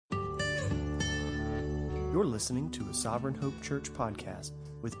You're listening to a Sovereign Hope Church podcast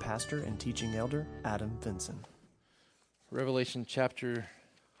with pastor and teaching elder Adam Vinson. Revelation chapter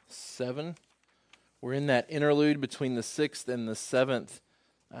 7. We're in that interlude between the sixth and the seventh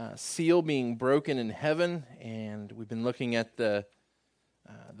seal being broken in heaven, and we've been looking at the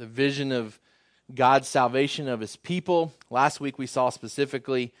vision of God's salvation of His people. Last week we saw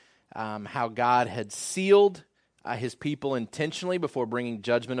specifically how God had sealed His people intentionally before bringing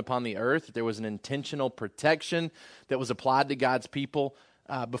judgment upon the earth. There was an intentional protection that was applied to God's people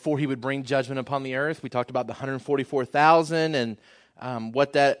before He would bring judgment upon the earth. We talked about the 144,000 and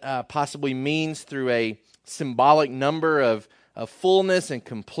what that possibly means through a symbolic number of fullness and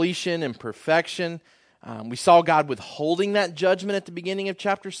completion and perfection. We saw God withholding that judgment at the beginning of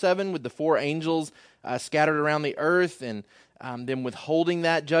chapter 7 with the four angels scattered around the earth, and then withholding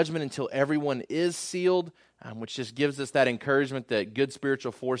that judgment until everyone is sealed, which just gives us that encouragement that good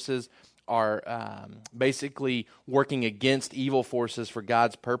spiritual forces are basically working against evil forces for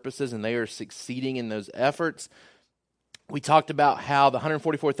God's purposes, and they are succeeding in those efforts. We talked about how the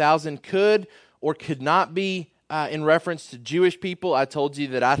 144,000 could or could not be in reference to Jewish people. I told you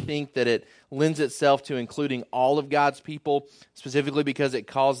that I think that it lends itself to including all of God's people, specifically because it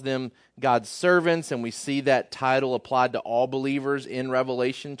calls them God's servants, and we see that title applied to all believers in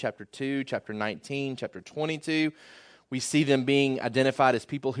Revelation chapter 2, chapter 19, chapter 22. We see them being identified as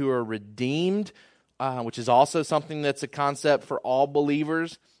people who are redeemed, which is also something that's a concept for all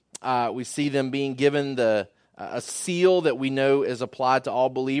believers. We see them being given a seal that we know is applied to all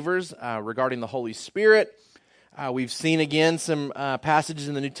believers regarding the Holy Spirit. We've seen again some passages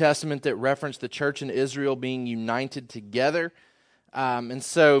in the New Testament that reference the church in Israel being united together. And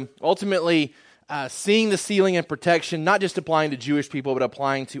so ultimately, seeing the sealing and protection, not just applying to Jewish people, but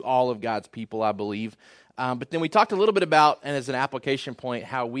applying to all of God's people, I believe. But then we talked a little bit about, and as an application point,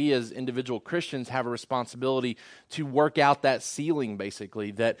 how we as individual Christians have a responsibility to work out that sealing,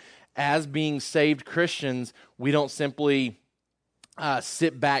 basically, that as being saved Christians, we don't simply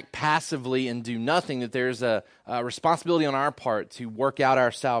sit back passively and do nothing, that there's a responsibility on our part to work out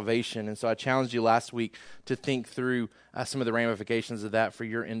our salvation. And so I challenged you last week to think through some of the ramifications of that for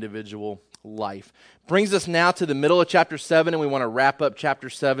your individual life. Brings us now to the middle of chapter 7, and we want to wrap up chapter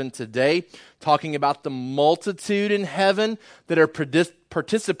 7 today, talking about the multitude in heaven that are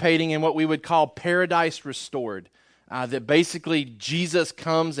participating in what we would call paradise restored. That basically Jesus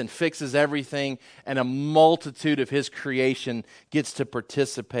comes and fixes everything, and a multitude of His creation gets to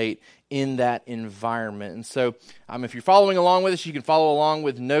participate in that environment. And so if you're following along with us, you can follow along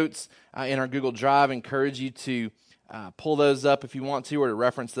with notes in our Google Drive. I encourage you to pull those up if you want to, or to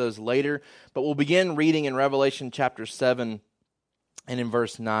reference those later. But we'll begin reading in Revelation chapter 7, and in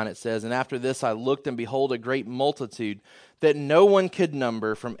verse 9 it says, "And after this I looked, and behold, a great multitude that no one could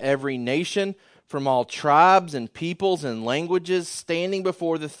number, from every nation, from all tribes and peoples and languages, standing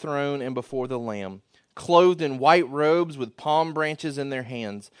before the throne and before the Lamb, clothed in white robes with palm branches in their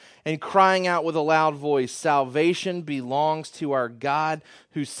hands, and crying out with a loud voice, 'Salvation belongs to our God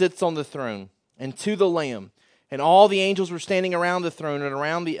who sits on the throne, and to the Lamb.' And all the angels were standing around the throne and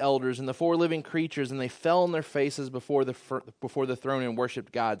around the elders and the four living creatures, and they fell on their faces before the throne and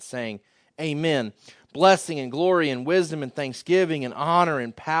worshipped God, saying, 'Amen. Blessing and glory and wisdom and thanksgiving and honor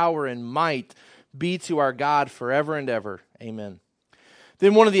and power and might be to our God forever and ever. Amen.'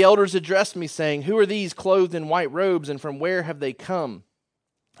 Then one of the elders addressed me, saying, 'Who are these clothed in white robes, and from where have they come?'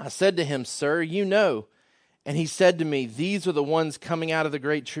 I said to him, 'Sir, you know.' And he said to me, 'These are the ones coming out of the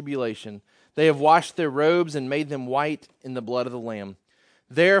great tribulation. They have washed their robes and made them white in the blood of the Lamb.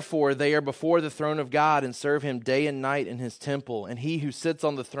 Therefore they are before the throne of God and serve Him day and night in His temple. And He who sits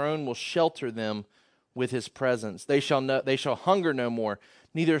on the throne will shelter them with His presence. They shall hunger no more,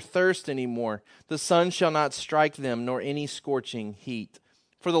 neither thirst any more. The sun shall not strike them, nor any scorching heat.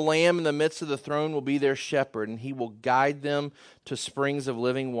 For the Lamb in the midst of the throne will be their shepherd, and He will guide them to springs of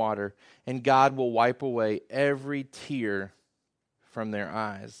living water, and God will wipe away every tear from their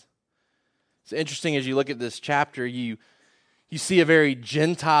eyes.'" It's interesting as you look at this chapter, you see a very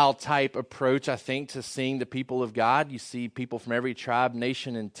Gentile type approach, I think, to seeing the people of God. You see people from every tribe,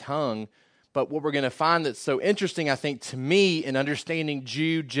 nation, and tongue. But what we're going to find that's so interesting, I think, to me, in understanding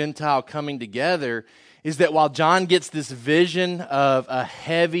Jew, Gentile coming together, is that while John gets this vision of a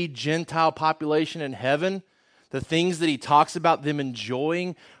heavy Gentile population in heaven, the things that he talks about them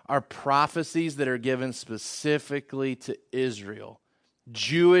enjoying are prophecies that are given specifically to Israel.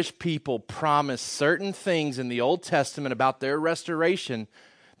 Jewish people promised certain things in the Old Testament about their restoration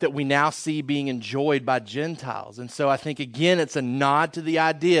that we now see being enjoyed by Gentiles. And so I think, again, it's a nod to the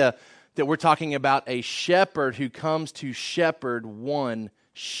idea that we're talking about a shepherd who comes to shepherd one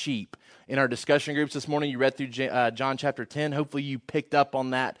sheep. In our discussion groups this morning, you read through John chapter 10. Hopefully you picked up on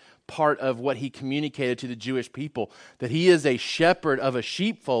that part of what he communicated to the Jewish people, that he is a shepherd of a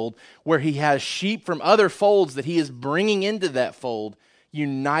sheepfold where he has sheep from other folds that he is bringing into that fold,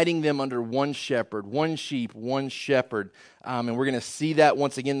 uniting them under one shepherd, one sheep, one shepherd. And we're going to see that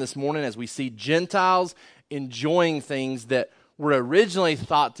once again this morning as we see Gentiles enjoying things that were originally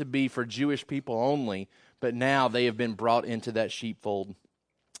thought to be for Jewish people only, but now they have been brought into that sheepfold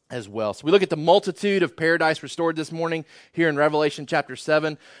as well. So we look at the multitude of paradise restored this morning here in Revelation chapter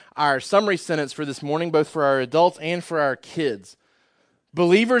 7. Our summary sentence for this morning, both for our adults and for our kids.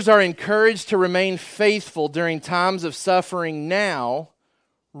 Believers are encouraged to remain faithful during times of suffering now,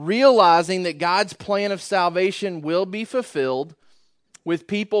 realizing that God's plan of salvation will be fulfilled with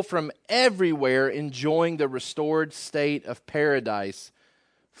people from everywhere enjoying the restored state of paradise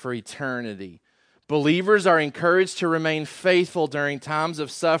for eternity. Believers are encouraged to remain faithful during times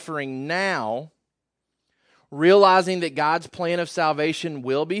of suffering now, realizing that God's plan of salvation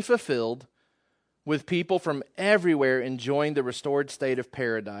will be fulfilled with people from everywhere enjoying the restored state of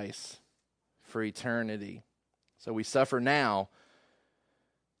paradise for eternity. So we suffer now,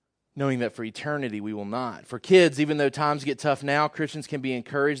 knowing that for eternity we will not. For kids, even though times get tough now, Christians can be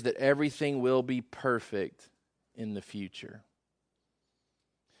encouraged that everything will be perfect in the future.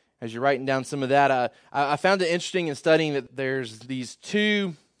 As you're writing down some of that, I found it interesting in studying that there's these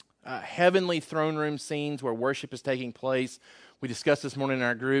two heavenly throne room scenes where worship is taking place. We discussed this morning in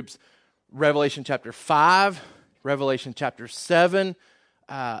our groups, Revelation chapter 5, Revelation chapter 7,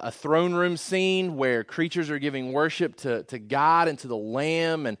 a throne room scene where creatures are giving worship to God and to the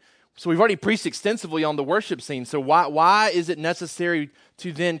Lamb. And so we've already preached extensively on the worship scene. So why is it necessary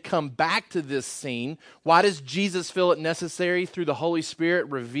to then come back to this scene? Why does Jesus feel it necessary through the Holy Spirit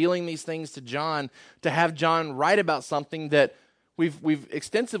revealing these things to John to have John write about something that we've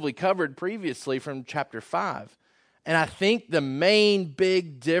extensively covered previously from chapter 5? And I think the main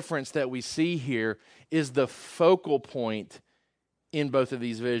big difference that we see here is the focal point in both of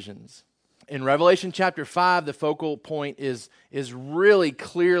these visions. In Revelation chapter 5, the focal point is really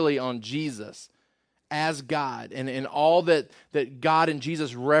clearly on Jesus as God and all that God and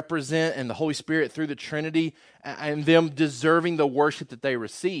Jesus represent and the Holy Spirit through the Trinity and them deserving the worship that they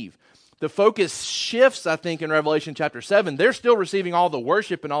receive. The focus shifts, I think, in Revelation chapter 7. They're still receiving all the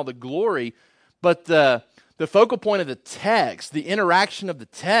worship and all the glory, but the focal point of the text, the interaction of the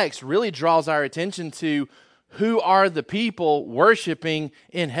text really draws our attention to who are the people worshiping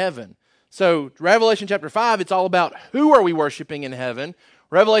in heaven. So Revelation chapter 5, it's all about who are we worshiping in heaven.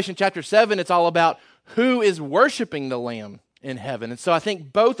 Revelation chapter 7, it's all about who is worshiping the Lamb in heaven. And so I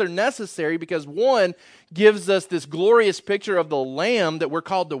think both are necessary because one gives us this glorious picture of the Lamb that we're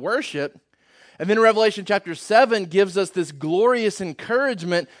called to worship. And then Revelation chapter 7 gives us this glorious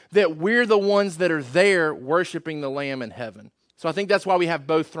encouragement that we're the ones that are there worshiping the Lamb in heaven. So I think that's why we have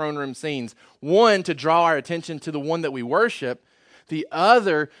both throne room scenes. One, to draw our attention to the one that we worship. The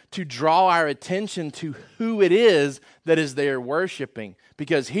other, to draw our attention to who it is that is there worshiping.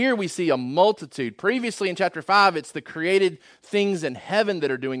 Because here we see a multitude. Previously in chapter 5, it's the created things in heaven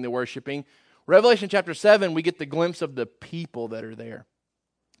that are doing the worshiping. Revelation chapter 7, we get the glimpse of the people that are there.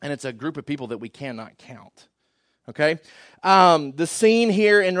 And it's a group of people that we cannot count. Okay? The scene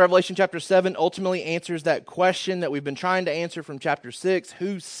here in Revelation chapter 7 ultimately answers that question that we've been trying to answer from chapter 6.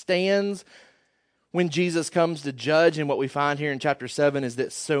 Who stands when Jesus comes to judge? And what we find here in chapter 7 is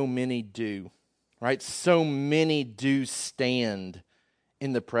that so many do. Right? So many do stand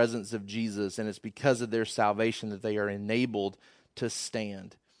in the presence of Jesus. And it's because of their salvation that they are enabled to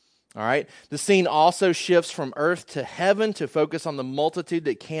stand. All right. The scene also shifts from earth to heaven to focus on the multitude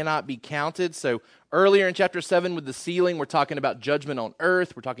that cannot be counted. So earlier in chapter 7 with the sealing, we're talking about judgment on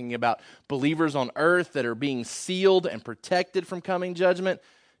earth. We're talking about believers on earth that are being sealed and protected from coming judgment.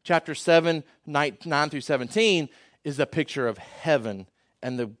 Chapter 7, 9 through 17 is a picture of heaven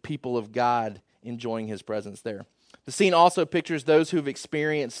and the people of God enjoying his presence there. The scene also pictures those who have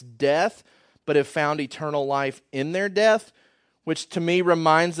experienced death but have found eternal life in their death, which to me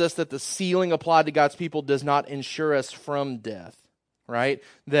reminds us that the sealing applied to God's people does not ensure us from death, right?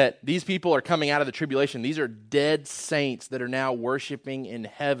 That these people are coming out of the tribulation. These are dead saints that are now worshiping in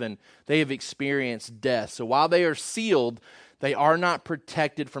heaven. They have experienced death. So while they are sealed, they are not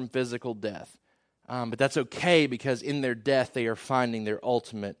protected from physical death. But that's okay because in their death, they are finding their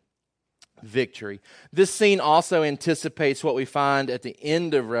ultimate victory. This scene also anticipates what we find at the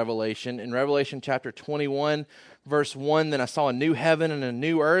end of Revelation. In Revelation chapter 21, verse 1, then I saw a new heaven and a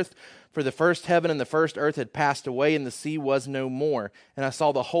new earth, For the first heaven and the first earth had passed away, and the sea was no more. And I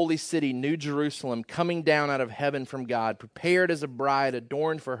saw the holy city, New Jerusalem, coming down out of heaven from God, prepared as a bride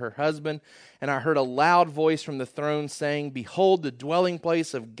adorned for her husband. And I heard a loud voice from the throne saying, Behold, the dwelling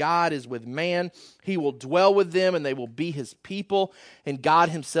place of God is with man. He will dwell with them, and they will be his people. And God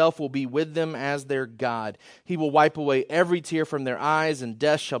himself will be with them as their God. He will wipe away every tear from their eyes, and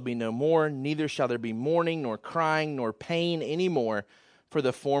death shall be no more. Neither shall there be mourning, nor crying, nor pain any more, for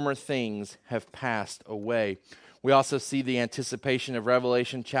the former things have passed away. We also see the anticipation of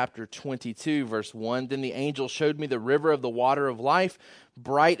Revelation chapter 22, verse 1. Then the angel showed me the river of the water of life,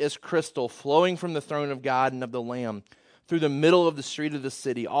 bright as crystal, flowing from the throne of God and of the Lamb, through the middle of the street of the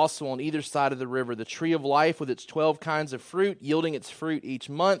city. Also on either side of the river, the tree of life with its 12 kinds of fruit, yielding its fruit each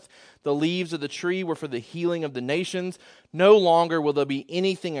month. The leaves of the tree were for the healing of the nations. No longer will there be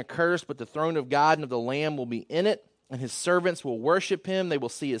anything accursed, but the throne of God and of the Lamb will be in it. And his servants will worship him. They will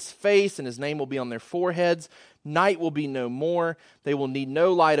see his face, and his name will be on their foreheads. Night will be no more. They will need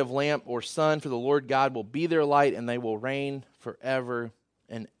no light of lamp or sun, for the Lord God will be their light, and they will reign forever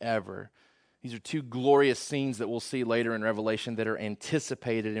and ever. These are two glorious scenes that we'll see later in Revelation that are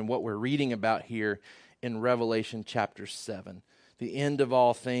anticipated in what we're reading about here in Revelation chapter 7. The end of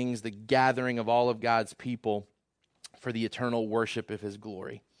all things, the gathering of all of God's people for the eternal worship of his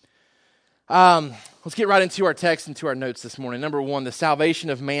glory. Let's get right into our text and to our notes this morning. Number one, the salvation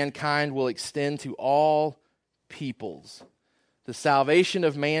of mankind will extend to all peoples. The salvation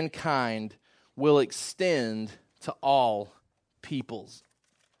of mankind will extend to all peoples.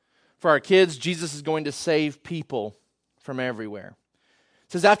 For our kids, Jesus is going to save people from everywhere.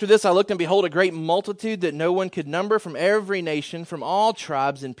 It says, After this I looked, and behold, a great multitude that no one could number, from every nation, from all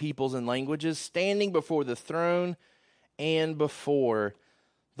tribes and peoples and languages, standing before the throne and before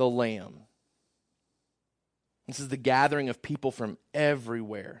the Lamb. This is the gathering of people from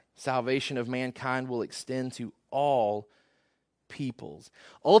everywhere. Salvation of mankind will extend to all peoples.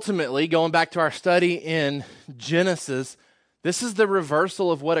 Ultimately, going back to our study in Genesis, this is the reversal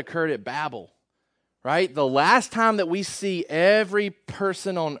of what occurred at Babel, right? The last time that we see every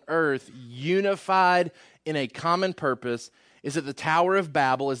person on earth unified in a common purpose is at the Tower of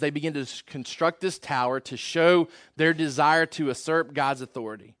Babel, as they begin to construct this tower to show their desire to usurp God's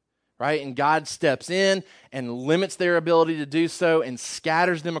authority. Right? And God steps in and limits their ability to do so and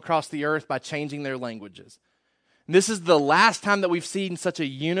scatters them across the earth by changing their languages. And this is the last time that we've seen such a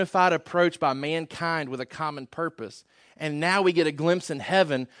unified approach by mankind with a common purpose. And now we get a glimpse in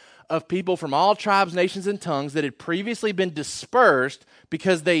heaven of people from all tribes, nations, and tongues that had previously been dispersed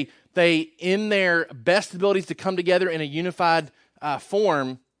because they in their best abilities to come together in a unified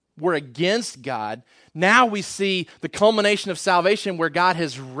form, were against God. Now we see the culmination of salvation where God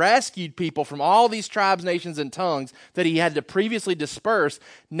has rescued people from all these tribes, nations, and tongues that he had to previously disperse.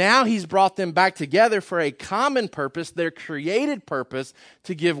 Now he's brought them back together for a common purpose, their created purpose,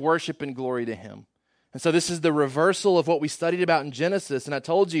 to give worship and glory to him. And so this is the reversal of what we studied about in Genesis. And I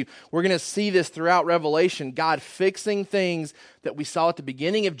told you, we're going to see this throughout Revelation, God fixing things that we saw at the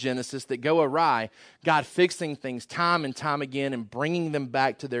beginning of Genesis that go awry, God fixing things time and time again and bringing them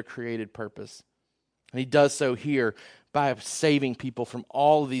back to their created purpose. And he does so here by saving people from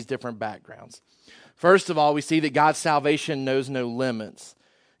all of these different backgrounds. First of all, we see that God's salvation knows no limits.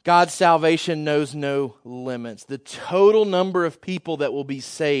 God's salvation knows no limits. The total number of people that will be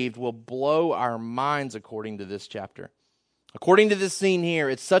saved will blow our minds according to this chapter. According to this scene here,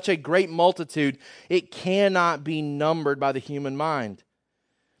 it's such a great multitude, it cannot be numbered by the human mind.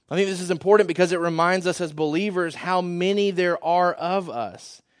 I think this is important because it reminds us as believers how many there are of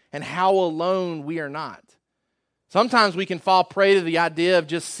us and how alone we are not. Sometimes we can fall prey to the idea of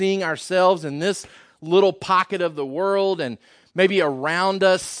just seeing ourselves in this little pocket of the world and maybe around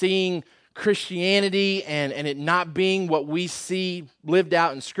us seeing Christianity and it not being what we see lived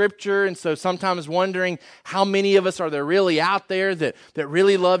out in Scripture. And so sometimes wondering how many of us are there really out there that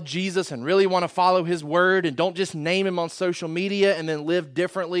really love Jesus and really want to follow his word and don't just name him on social media and then live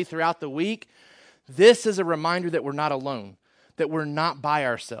differently throughout the week. This is a reminder that we're not alone, that we're not by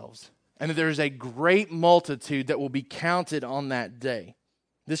ourselves, and that there's a great multitude that will be counted on that day.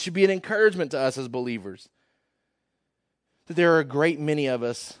 This should be an encouragement to us as believers, that there are a great many of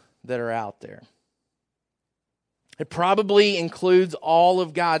us that are out there. It probably includes all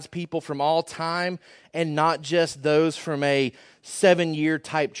of God's people from all time and not just those from a 7-year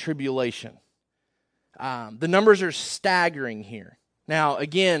type tribulation. The numbers are staggering here. Now,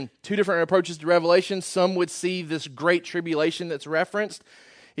 again, two different approaches to Revelation. Some would see this great tribulation that's referenced.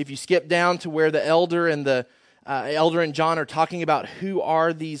 If you skip down to where the elder and John are talking about who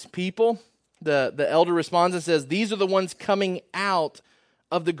are these people, the elder responds and says, these are the ones coming out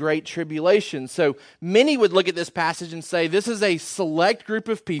of the Great Tribulation. So many would look at this passage and say this is a select group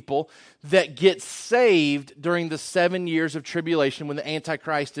of people that get saved during the 7 years of tribulation when the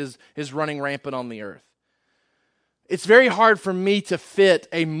Antichrist is running rampant on the earth. It's very hard for me to fit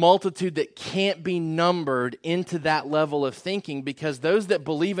a multitude that can't be numbered into that level of thinking, because those that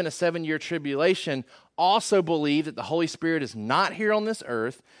believe in a 7-year tribulation also believe that the Holy Spirit is not here on this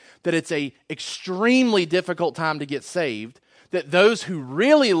earth, that it's an extremely difficult time to get saved, that those who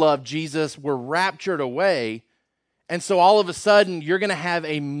really love Jesus were raptured away, and so all of a sudden you're going to have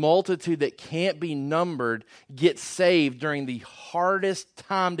a multitude that can't be numbered get saved during the hardest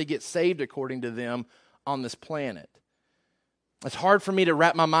time to get saved, according to them, on this planet. It's hard for me to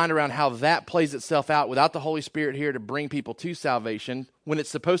wrap my mind around how that plays itself out without the Holy Spirit here to bring people to salvation when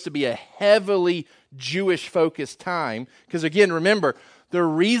it's supposed to be a heavily Jewish-focused time. Because again, remember, the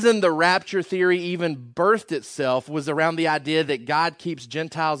reason the rapture theory even birthed itself was around the idea that God keeps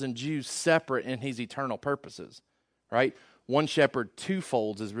Gentiles and Jews separate in his eternal purposes, right? One shepherd, two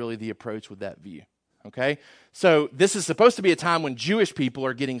folds is really the approach with that view. Okay? So this is supposed to be a time when Jewish people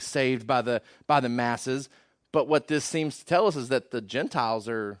are getting saved by the masses. But what this seems to tell us is that the Gentiles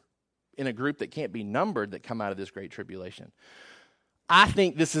are in a group that can't be numbered that come out of this great tribulation. I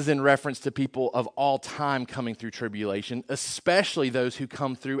think this is in reference to people of all time coming through tribulation, especially those who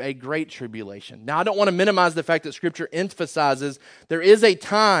come through a great tribulation. Now, I don't want to minimize the fact that Scripture emphasizes there is a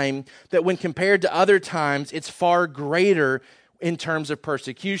time that when compared to other times, it's far greater in terms of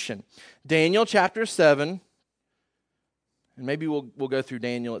persecution. Daniel chapter 7. And maybe we'll go through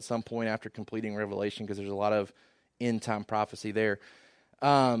Daniel at some point after completing Revelation, because there's a lot of end-time prophecy there.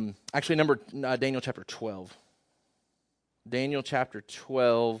 Daniel chapter 12. Daniel chapter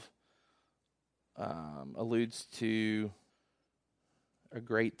 12 alludes to a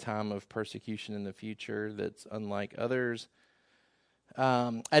great time of persecution in the future that's unlike others.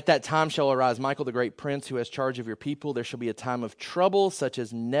 At that time shall arise Michael, the great prince, who has charge of your people. There shall be a time of trouble, such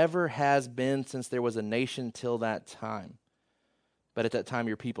as never has been since there was a nation till that time. But at that time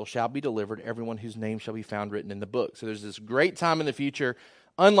your people shall be delivered, everyone whose name shall be found written in the book. So there's this great time in the future,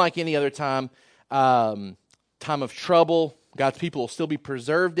 unlike any other time, time of trouble. God's people will still be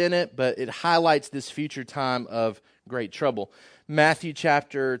preserved in it, but it highlights this future time of great trouble. Matthew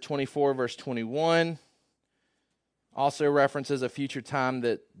chapter 24, verse 21 also references a future time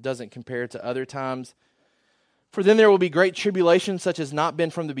that doesn't compare to other times. For then there will be great tribulation, such as not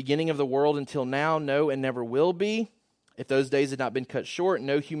been from the beginning of the world until now, no, and never will be. If those days had not been cut short,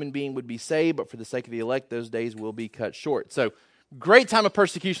 no human being would be saved, but for the sake of the elect, those days will be cut short. So, great time of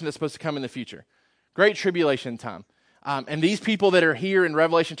persecution that's supposed to come in the future. Great tribulation time. And these people that are here in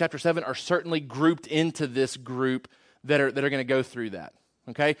Revelation chapter 7 are certainly grouped into this group that are going to go through that.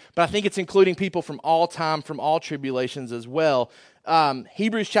 Okay? But I think it's including people from all time, from all tribulations as well.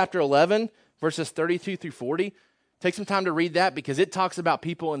 Hebrews chapter 11, verses 32 through 40. Take some time to read that, because it talks about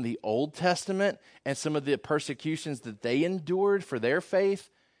people in the Old Testament and some of the persecutions that they endured for their faith.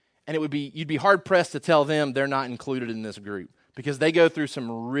 And you'd be hard-pressed to tell them they're not included in this group, because they go through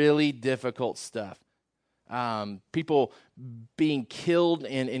some really difficult stuff. People being killed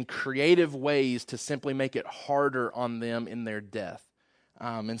in creative ways to simply make it harder on them in their death.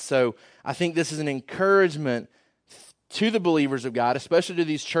 And so I think this is an encouragement to the believers of God, especially to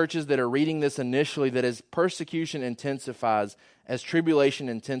these churches that are reading this initially, that as persecution intensifies, as tribulation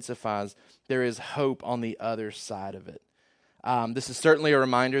intensifies, there is hope on the other side of it. This is certainly a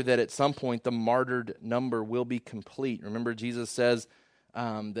reminder that at some point the martyred number will be complete. Remember, Jesus says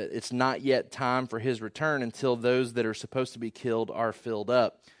that it's not yet time for his return until those that are supposed to be killed are filled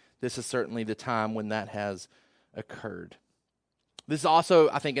up. This is certainly the time when that has occurred. This is also,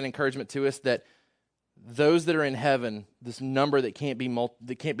 I think, an encouragement to us that those that are in heaven, this number that can't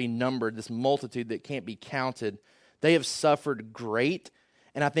be numbered, this multitude that can't be counted, they have suffered great,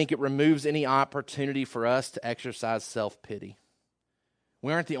 and I think it removes any opportunity for us to exercise self-pity.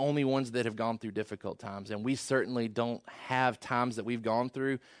 We aren't the only ones that have gone through difficult times, and we certainly don't have times that we've gone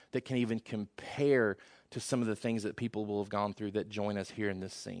through that can even compare to some of the things that people will have gone through that join us here in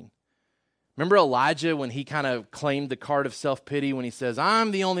this scene. Remember Elijah when he kind of claimed the card of self-pity when he says,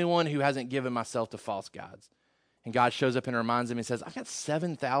 I'm the only one who hasn't given myself to false gods. And God shows up and reminds him and says, I've got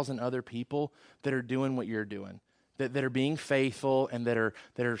 7,000 other people that are doing what you're doing, that are being faithful and that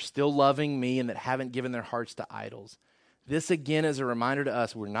are still loving me and that haven't given their hearts to idols. This again is a reminder to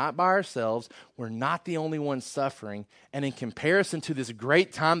us, we're not by ourselves, we're not the only ones suffering, and in comparison to this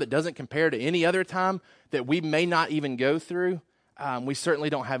great time that doesn't compare to any other time that we may not even go through, we certainly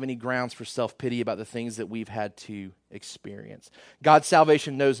don't have any grounds for self-pity about the things that we've had to experience. God's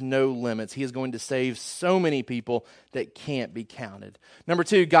salvation knows no limits. He is going to save so many people that can't be counted. Number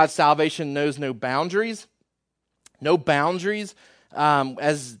two, God's salvation knows no boundaries. No boundaries.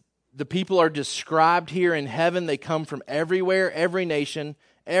 As the people are described here in heaven, they come from everywhere, every nation,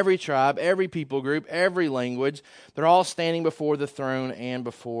 every tribe, every people group, every language. They're all standing before the throne and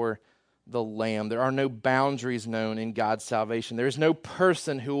before the Lamb. There are no boundaries known in God's salvation. There is no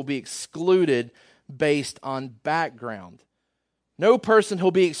person who will be excluded based on background. No person who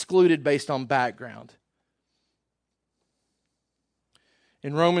will be excluded based on background.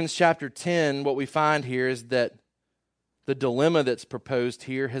 In Romans chapter 10, what we find here is that the dilemma that's proposed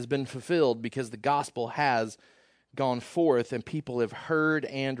here has been fulfilled because the gospel has gone forth and people have heard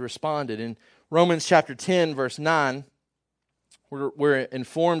and responded. In Romans chapter 10, verse 9, we're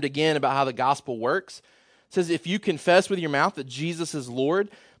informed again about how the gospel works. It says, if you confess with your mouth that Jesus is Lord,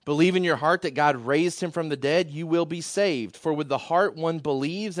 believe in your heart that God raised him from the dead, you will be saved. For with the heart one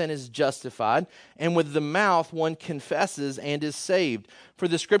believes and is justified, and with the mouth one confesses and is saved. For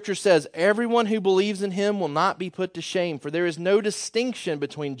the scripture says, everyone who believes in him will not be put to shame, for there is no distinction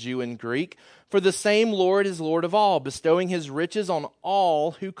between Jew and Greek. For the same Lord is Lord of all, bestowing his riches on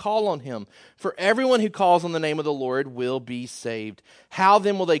all who call on him. For everyone who calls on the name of the Lord will be saved. How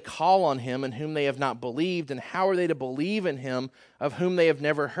then will they call on him in whom they have not believed? And how are they to believe in him of whom they have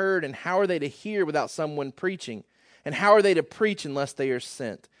never heard? And how are they to hear without someone preaching? And how are they to preach unless they are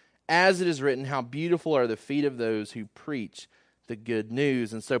sent? As it is written, how beautiful are the feet of those who preach the good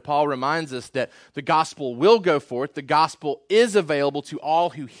news. And so Paul reminds us that the gospel will go forth. The gospel is available to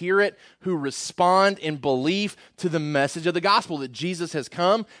all who hear it, who respond in belief to the message of the gospel, that Jesus has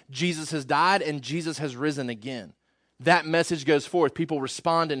come, Jesus has died, and Jesus has risen again. That message goes forth. People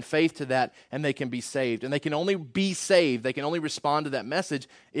respond in faith to that, and they can be saved. And they can only be saved, they can only respond to that message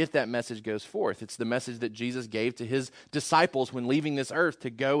if that message goes forth. It's the message that Jesus gave to his disciples when leaving this earth, to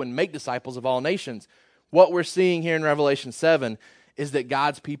go and make disciples of all nations. What we're seeing here in Revelation 7 is that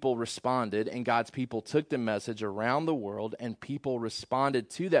God's people responded, and God's people took the message around the world, and people responded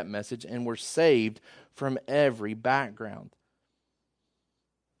to that message and were saved from every background.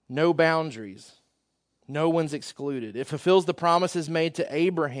 No boundaries. No one's excluded. It fulfills the promises made to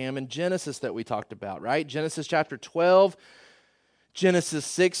Abraham in Genesis that we talked about, right? Genesis chapter 12, Genesis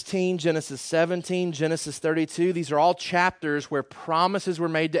 16, Genesis 17, Genesis 32. These are all chapters where promises were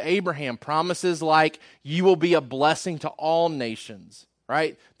made to Abraham. Promises like, you will be a blessing to all nations,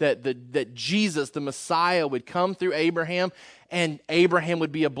 right? That Jesus, the Messiah, would come through Abraham, and Abraham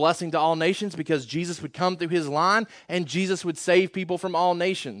would be a blessing to all nations because Jesus would come through his line, and Jesus would save people from all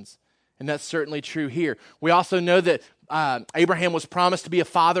nations. And that's certainly true here. We also know that Abraham was promised to be a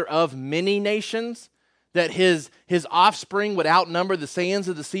father of many nations, that his offspring would outnumber the sands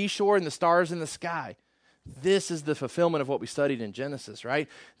of the seashore and the stars in the sky. This is the fulfillment of what we studied in Genesis, right?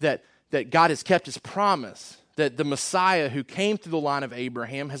 That God has kept his promise, that the Messiah who came through the line of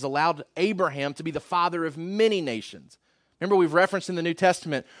Abraham has allowed Abraham to be the father of many nations. Remember, we've referenced in the New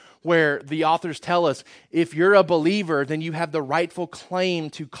Testament where the authors tell us, if you're a believer, then you have the rightful claim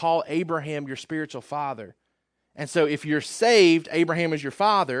to call Abraham your spiritual father. And so if you're saved, Abraham is your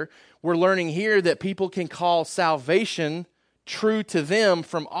father. We're learning here that people can call salvation true to them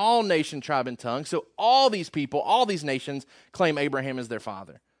from all nation, tribe, and tongue. So all these people, all these nations claim Abraham as their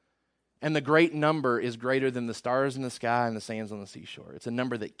father. And the great number is greater than the stars in the sky and the sands on the seashore. It's a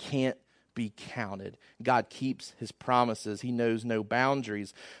number that can't be counted. God keeps his promises. He knows no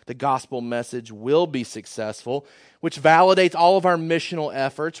boundaries. The gospel message will be successful, which validates all of our missional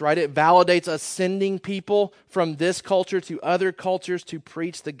efforts, right? It validates us sending people from this culture to other cultures to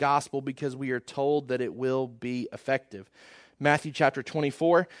preach the gospel because we are told that it will be effective. Matthew chapter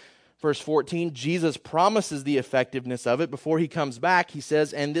 24, verse 14, Jesus promises the effectiveness of it before he comes back. He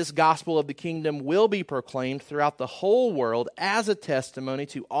says, and this gospel of the kingdom will be proclaimed throughout the whole world as a testimony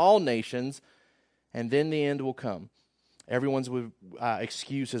to all nations, and then the end will come. Everyone's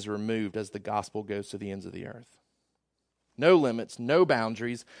excuse is removed as the gospel goes to the ends of the earth. No limits, no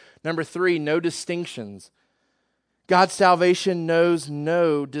boundaries. Number 3, no distinctions. God's salvation knows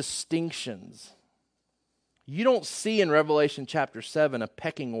no distinctions. You don't see in Revelation chapter 7 a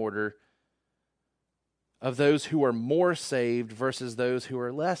pecking order of those who are more saved versus those who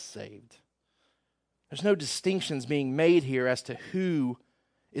are less saved. There's no distinctions being made here as to who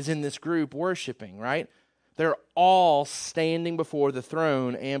is in this group worshiping, right? They're all standing before the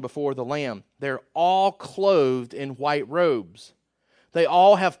throne and before the Lamb. They're all clothed in white robes. They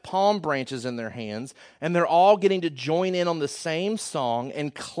all have palm branches in their hands, and they're all getting to join in on the same song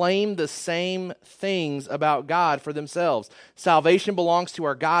and claim the same things about God for themselves. Salvation belongs to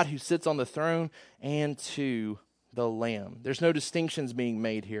our God who sits on the throne and to the Lamb. There's no distinctions being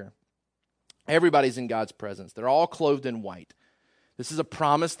made here. Everybody's in God's presence. They're all clothed in white. This is a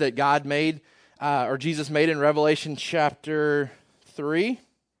promise that God made, or Jesus made in Revelation chapter 3,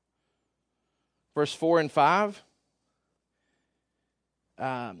 verse 4 and 5.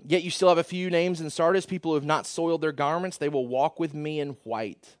 Yet you still have a few names in Sardis, people who have not soiled their garments. They will walk with me in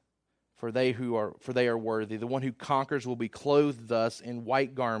white, for they are worthy. The one who conquers will be clothed thus in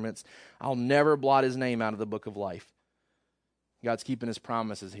white garments. I'll never blot his name out of the book of life. God's keeping his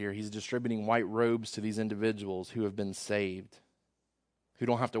promises here. He's distributing white robes to these individuals who have been saved, who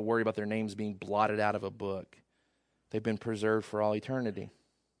don't have to worry about their names being blotted out of a book. They've been preserved for all eternity.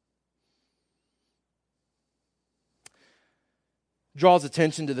 Draws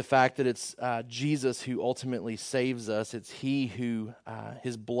attention to the fact that it's Jesus who ultimately saves us. It's he who,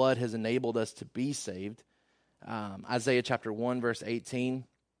 his blood has enabled us to be saved. Isaiah chapter 1, verse 18,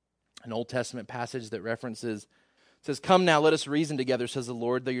 an Old Testament passage that references, says, "Come now, let us reason together, says the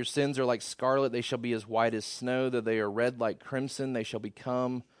Lord. Though your sins are like scarlet, they shall be as white as snow. Though they are red like crimson, they shall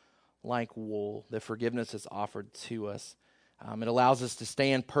become like wool." The forgiveness is offered to us. It allows us to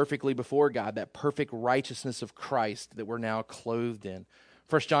stand perfectly before God, that perfect righteousness of Christ that we're now clothed in.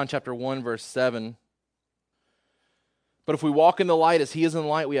 1 John chapter 1, verse 7. "But if we walk in the light as he is in the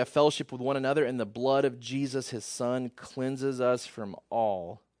light, we have fellowship with one another, and the blood of Jesus, his Son, cleanses us from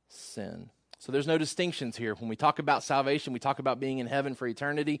all sin." So there's no distinctions here. When we talk about salvation, we talk about being in heaven for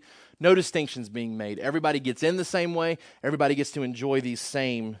eternity. No distinctions being made. Everybody gets in the same way. Everybody gets to enjoy these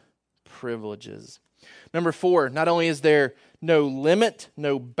same privileges. Number 4, not only is there no limit,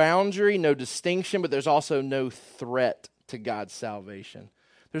 no boundary, no distinction, but there's also no threat to God's salvation.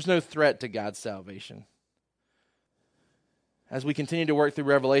 There's no threat to God's salvation. As we continue to work through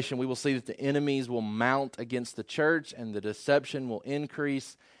Revelation, we will see that the enemies will mount against the church and the deception will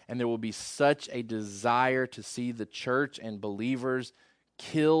increase, and there will be such a desire to see the church and believers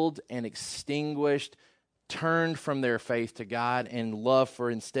killed and extinguished, turned from their faith to God and love for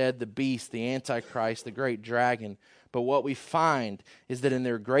instead the beast, the Antichrist, the great dragon. But what we find is that in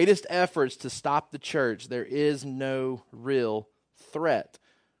their greatest efforts to stop the church, there is no real threat.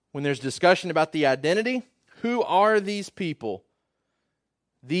 When there's discussion about the identity, who are these people?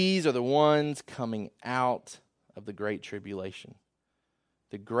 These are the ones coming out of the great tribulation.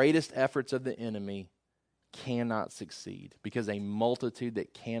 The greatest efforts of the enemy cannot succeed because a multitude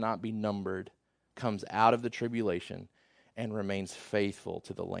that cannot be numbered comes out of the tribulation and remains faithful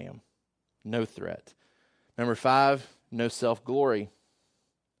to the Lamb. No threat. Number 5, no self-glory.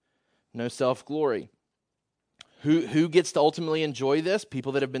 No self-glory. Who gets to ultimately enjoy this?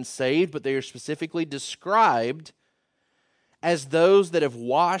 People that have been saved, but they are specifically described as those that have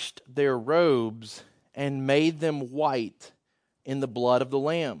washed their robes and made them white in the blood of the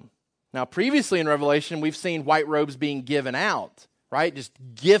Lamb. Now, previously in Revelation, we've seen white robes being given out, right? Just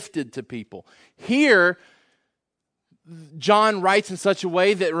gifted to people. Here, John writes in such a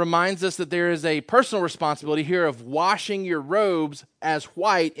way that reminds us that there is a personal responsibility here of washing your robes as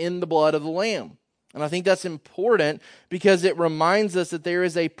white in the blood of the Lamb. And I think that's important because it reminds us that there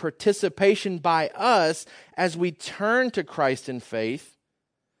is a participation by us as we turn to Christ in faith,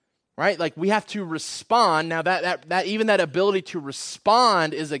 right? Like we have to respond. Now that even that ability to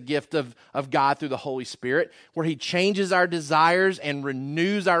respond is a gift of God through the Holy Spirit, where he changes our desires and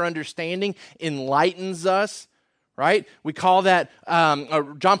renews our understanding, enlightens us, right? We call that,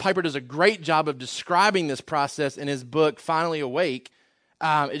 John Piper does a great job of describing this process in his book, Finally Awake.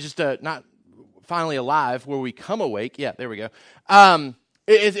 It's just not Finally Alive, where we come awake. Yeah, there we go.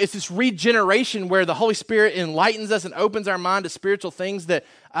 It's this regeneration where the Holy Spirit enlightens us and opens our mind to spiritual things that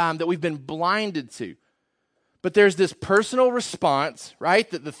we've been blinded to. But there's this personal response, right?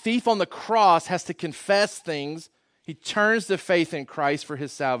 That the thief on the cross has to confess things. He turns to faith in Christ for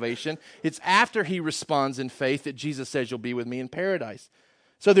his salvation. It's after he responds in faith that Jesus says, "You'll be with me in paradise."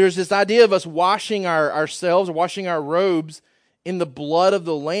 So there's this idea of us washing ourselves, or washing our robes in the blood of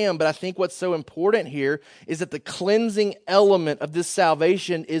the Lamb. But I think what's so important here is that the cleansing element of this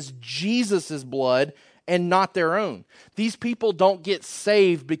salvation is Jesus' blood and not their own. These people don't get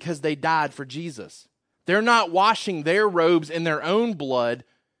saved because they died for Jesus. They're not washing their robes in their own blood,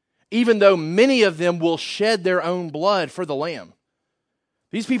 even though many of them will shed their own blood for the Lamb.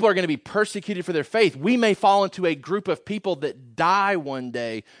 These people are going to be persecuted for their faith. We may fall into a group of people that die one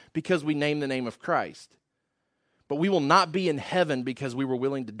day because we name the name of Christ. But we will not be in heaven because we were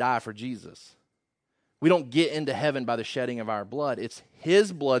willing to die for Jesus. We don't get into heaven by the shedding of our blood. It's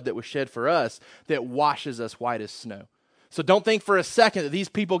his blood that was shed for us that washes us white as snow. So don't think for a second that these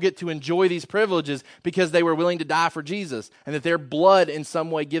people get to enjoy these privileges because they were willing to die for Jesus and that their blood in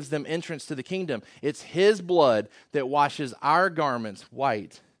some way gives them entrance to the kingdom. It's his blood that washes our garments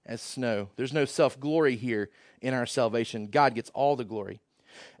white as snow. There's no self-glory here in our salvation. God gets all the glory.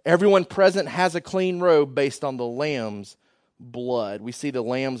 Everyone present has a clean robe based on the Lamb's blood. We see the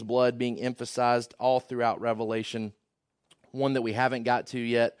Lamb's blood being emphasized all throughout Revelation. One that we haven't got to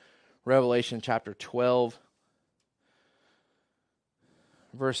yet, Revelation chapter 12.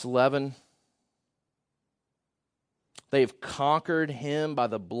 Verse 11, they have conquered him by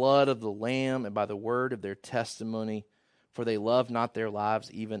the blood of the Lamb and by the word of their testimony, for they love not their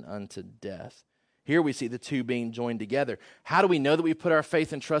lives even unto death. Here we see the two being joined together. How do we know that we put our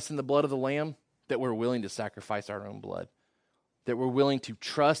faith and trust in the blood of the Lamb? That we're willing to sacrifice our own blood. That we're willing to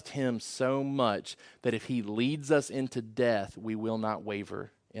trust him so much that if he leads us into death, we will not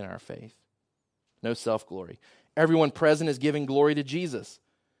waver in our faith. No self-glory. Everyone present is giving glory to Jesus.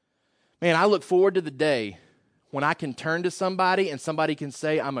 Man, I look forward to the day when I can turn to somebody and somebody can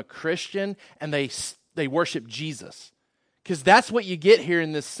say, I'm a Christian, and they worship Jesus. Because that's what you get here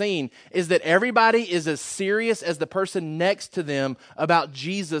in this scene, is that everybody is as serious as the person next to them about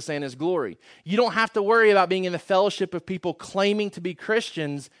Jesus and his glory. You don't have to worry about being in the fellowship of people claiming to be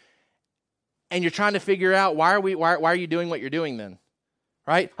Christians, and you're trying to figure out, why are you doing what you're doing then?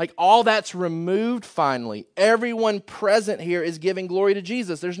 Right? Like all that's removed finally. Everyone present here is giving glory to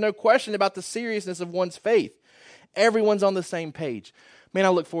Jesus. There's no question about the seriousness of one's faith. Everyone's on the same page. Man, I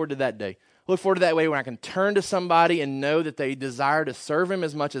look forward to that day. I look forward to that way when I can turn to somebody and know that they desire to serve him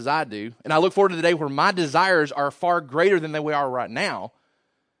as much as I do. And I look forward to the day where my desires are far greater than they are right now.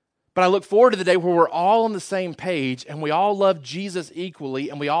 But I look forward to the day where we're all on the same page and we all love Jesus equally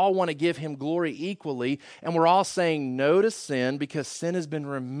and we all want to give him glory equally and we're all saying no to sin because sin has been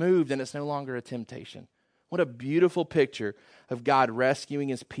removed and it's no longer a temptation. What a beautiful picture of God rescuing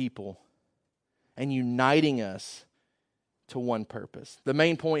his people and uniting us to one purpose. The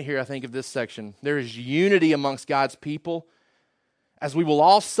main point here, I think, of this section, there is unity amongst God's people as we will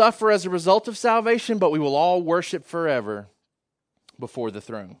all suffer as a result of salvation, but we will all worship forever before the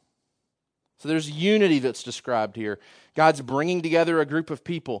throne. So there's unity that's described here. God's bringing together a group of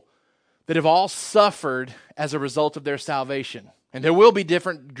people that have all suffered as a result of their salvation. And there will be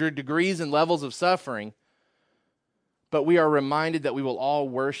different degrees and levels of suffering, but we are reminded that we will all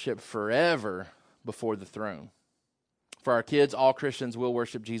worship forever before the throne. For our kids, all Christians will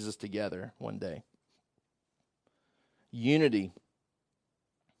worship Jesus together one day. Unity.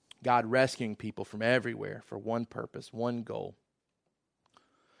 God rescuing people from everywhere for one purpose, one goal.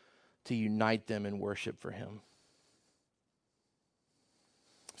 To unite them in worship for him.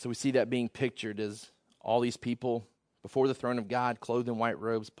 So we see that being pictured as all these people before the throne of God, clothed in white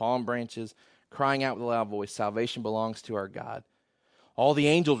robes, palm branches, crying out with a loud voice, salvation belongs to our God. All the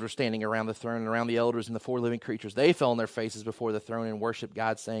angels were standing around the throne and around the elders and the four living creatures. They fell on their faces before the throne and worshiped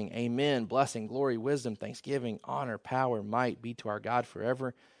God, saying, Amen, blessing, glory, wisdom, thanksgiving, honor, power, might be to our God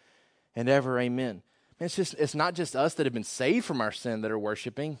forever and ever. Amen. It's not just us that have been saved from our sin that are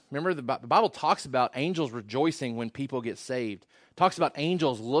worshiping. Remember, the Bible talks about angels rejoicing when people get saved. It talks about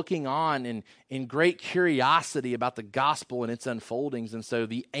angels looking on in great curiosity about the gospel and its unfoldings. And so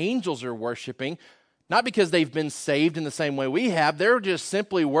the angels are worshiping, not because they've been saved in the same way we have. They're just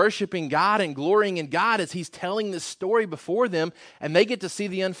simply worshiping God and glorying in God as he's telling this story before them. And they get to see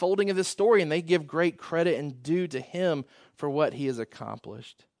the unfolding of this story, and they give great credit and due to him for what he has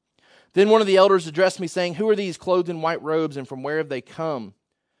accomplished. Then one of the elders addressed me, saying, Who are these clothed in white robes, and from where have they come?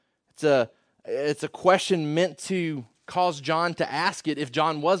 It's a question meant to cause John to ask it if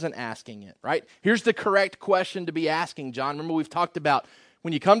John wasn't asking it, right? Here's the correct question to be asking, John. Remember, we've talked about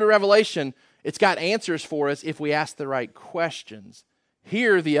when you come to Revelation, it's got answers for us if we ask the right questions.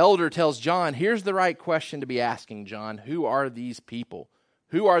 Here, the elder tells John, here's the right question to be asking, John. Who are these people?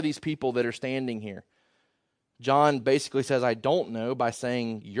 Who are these people that are standing here? John basically says, I don't know, by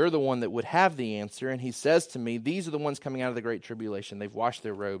saying, you're the one that would have the answer. And he says to me, these are the ones coming out of the great tribulation. They've washed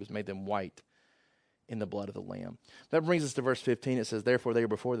their robes, made them white in the blood of the Lamb. That brings us to verse 15. It says, Therefore they are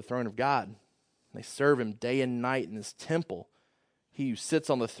before the throne of God. They serve him day and night in his temple. He who sits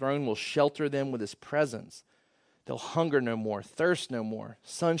on the throne will shelter them with his presence. They'll hunger no more, thirst no more.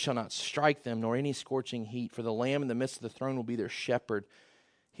 Sun shall not strike them, nor any scorching heat. For the Lamb in the midst of the throne will be their shepherd.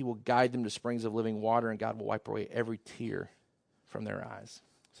 He will guide them to springs of living water, and God will wipe away every tear from their eyes.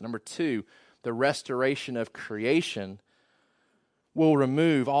 So number 2, the restoration of creation will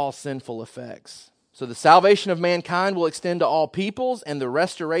remove all sinful effects. So the salvation of mankind will extend to all peoples, and the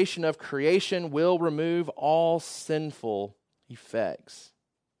restoration of creation will remove all sinful effects.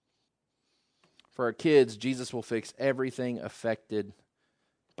 For our kids, Jesus will fix everything affected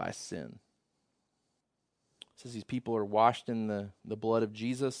by sin. It says these people are washed in the blood of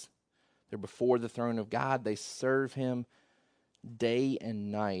Jesus. They're before the throne of God. They serve him day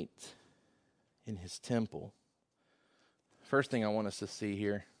and night in his temple. First thing I want us to see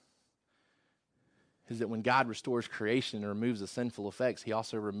here is that when God restores creation and removes the sinful effects, he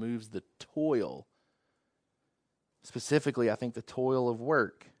also removes the toil. Specifically, I think the toil of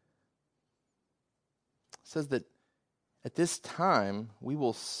work. It says that at this time, we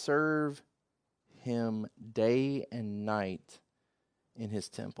will serve him day and night in his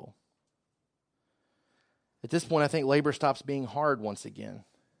temple. At this point, I think labor stops being hard once again,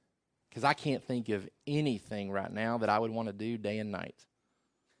 because I can't think of anything right now that I would want to do day and night,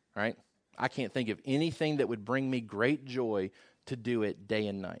 right? I can't think of anything that would bring me great joy to do it day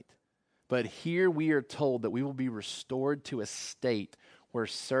and night. But here we are told that we will be restored to a state where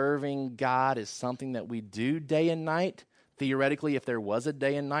serving God is something that we do day and night. Theoretically, if there was a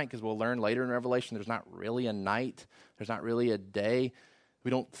day and night, because we'll learn later in Revelation, there's not really a night. There's not really a day.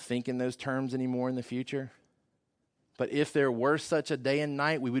 We don't think in those terms anymore in the future. But if there were such a day and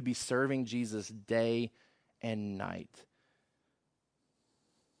night, we would be serving Jesus day and night.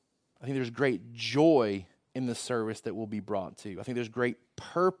 I think there's great joy in the service that we'll be brought to. I think there's great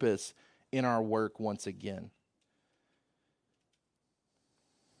purpose in our work once again.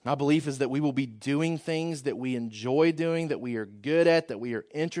 My belief is that we will be doing things that we enjoy doing, that we are good at, that we are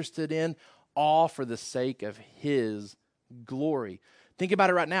interested in, all for the sake of his glory. Think about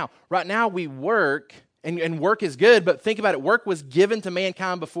it right now. Right now we work, and work is good, but think about it. Work was given to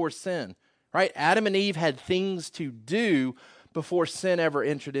mankind before sin, right? Adam and Eve had things to do before sin ever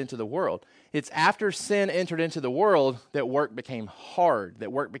entered into the world. It's after sin entered into the world that work became hard,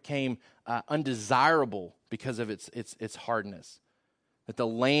 that work became undesirable because of its hardness. That the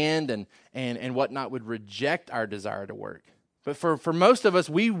land and whatnot would reject our desire to work. But for most of us,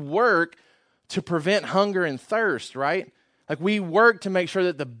 we work to prevent hunger and thirst, right? Like we work to make sure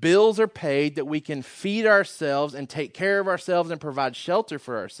that the bills are paid, that we can feed ourselves and take care of ourselves and provide shelter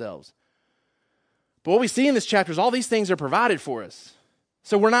for ourselves. But what we see in this chapter is all these things are provided for us.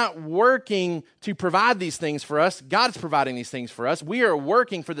 So we're not working to provide these things for us. God's providing these things for us. We are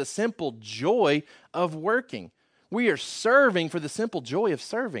working for the simple joy of working. We are serving for the simple joy of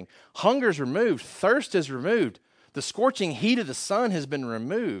serving. Hunger is removed. Thirst is removed. The scorching heat of the sun has been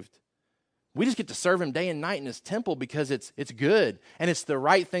removed. We just get to serve him day and night in his temple because it's good, and it's the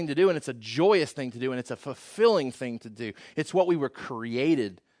right thing to do, and it's a joyous thing to do, and it's a fulfilling thing to do. It's what we were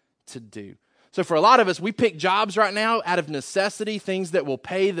created to do. So for a lot of us, we pick jobs right now out of necessity, things that will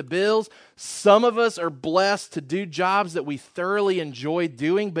pay the bills. Some of us are blessed to do jobs that we thoroughly enjoy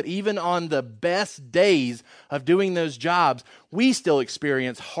doing, but even on the best days of doing those jobs, we still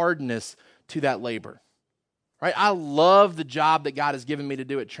experience hardness to that labor. Right? I love the job that God has given me to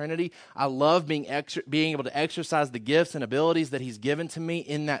do at Trinity. I love being able to exercise the gifts and abilities that he's given to me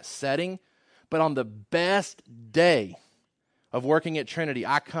in that setting. But on the best day of working at Trinity,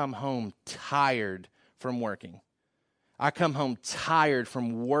 I come home tired from working. I come home tired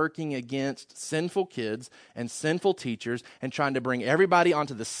from working against sinful kids and sinful teachers and trying to bring everybody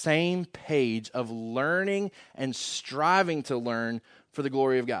onto the same page of learning and striving to learn for the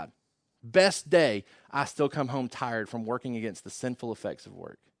glory of God. Best day, I still come home tired from working against the sinful effects of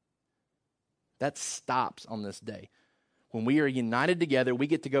work. That stops on this day. When we are united together, we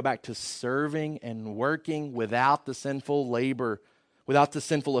get to go back to serving and working without the sinful labor, without the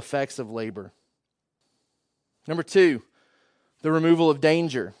sinful effects of labor. Number 2, the removal of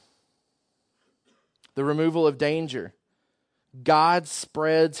danger. The removal of danger. God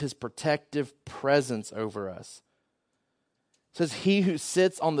spreads his protective presence over us. It says, he who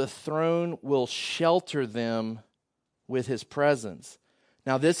sits on the throne will shelter them with his presence.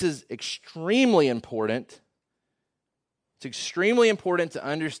 Now, this is extremely important. It's extremely important to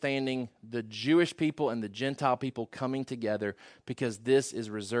understanding the Jewish people and the Gentile people coming together, because this is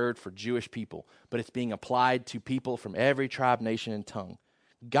reserved for Jewish people, but it's being applied to people from every tribe, nation, and tongue.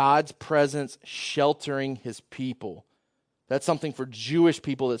 God's presence sheltering his people. That's something for Jewish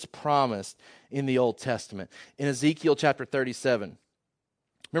people that's promised in the Old Testament. In Ezekiel chapter 37,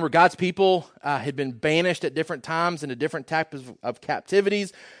 remember God's people had been banished at different times into different types of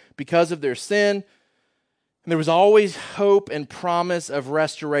captivities because of their sin. And there was always hope and promise of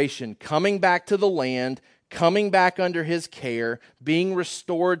restoration, coming back to the land, coming back under his care, being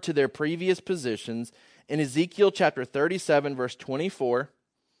restored to their previous positions. In Ezekiel chapter 37, verse 24,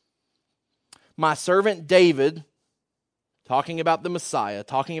 My servant David," talking about the Messiah,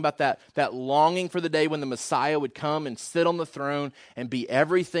 talking about that longing for the day when the Messiah would come and sit on the throne and be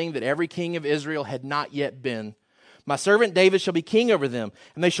everything that every king of Israel had not yet been. "My servant David shall be king over them,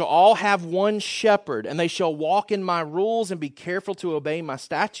 and they shall all have one shepherd, and they shall walk in my rules and be careful to obey my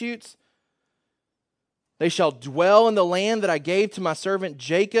statutes. They shall dwell in the land that I gave to my servant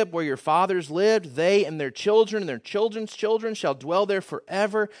Jacob, where your fathers lived. They and their children and their children's children shall dwell there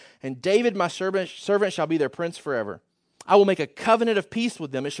forever, and David my servant shall be their prince forever. I will make a covenant of peace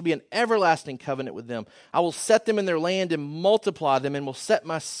with them. It shall be an everlasting covenant with them. I will set them in their land and multiply them, and will set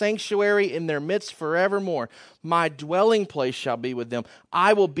my sanctuary in their midst forevermore. My dwelling place shall be with them.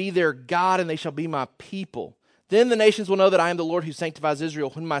 I will be their God, and they shall be my people. Then the nations will know that I am the Lord who sanctifies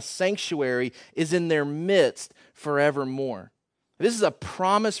Israel, when my sanctuary is in their midst forevermore." This is a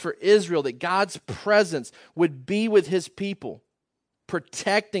promise for Israel that God's presence would be with his people,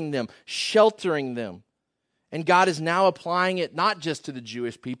 protecting them, sheltering them. And God is now applying it not just to the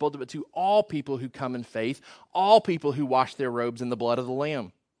Jewish people, but to all people who come in faith, all people who wash their robes in the blood of the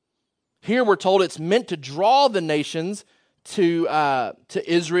Lamb. Here we're told it's meant to draw the nations to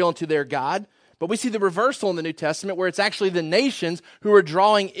Israel and to their God. But we see the reversal in the New Testament, where it's actually the nations who are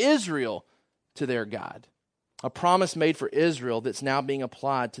drawing Israel to their God. A promise made for Israel that's now being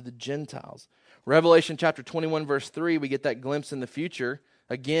applied to the Gentiles. Revelation chapter 21, verse 3, we get that glimpse in the future.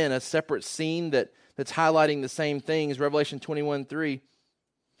 Again, a separate scene that's highlighting the same things. Revelation 21, 3.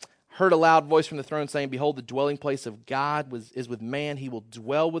 "Heard a loud voice from the throne saying, Behold, the dwelling place of God is with man. He will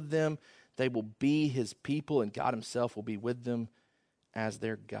dwell with them. They will be his people, and God himself will be with them as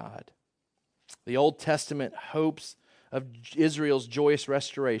their God." The Old Testament hopes of Israel's joyous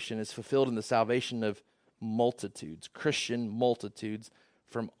restoration is fulfilled in the salvation of multitudes, Christian multitudes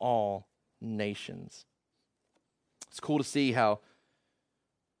from all nations. It's cool to see how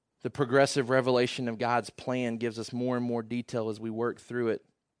the progressive revelation of God's plan gives us more and more detail as we work through it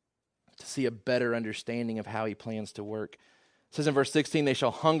to see a better understanding of how he plans to work. It says in verse 16, "They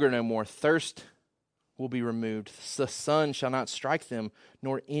shall hunger no more, thirst will be removed. The sun shall not strike them,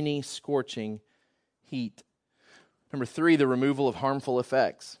 nor any scorching heat." Number 3, the removal of harmful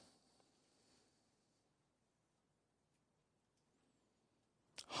effects.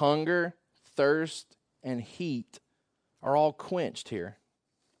 Hunger, thirst, and heat are all quenched here.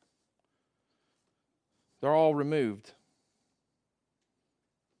 They're all removed.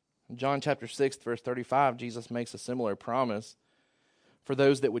 In John chapter 6, verse 35, Jesus makes a similar promise for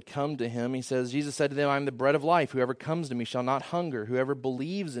those that would come to him. He says, Jesus said to them, "I am the bread of life. Whoever comes to me shall not hunger. Whoever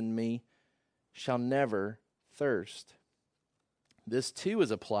believes in me shall never thirst." This too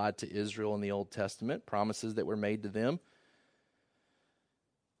is applied to Israel in the Old Testament, promises that were made to them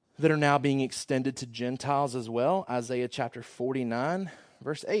that are now being extended to Gentiles as well. Isaiah chapter 49,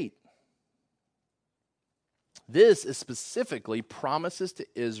 verse 8. This is specifically promises to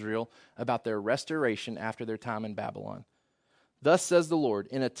Israel about their restoration after their time in Babylon. "Thus says the Lord,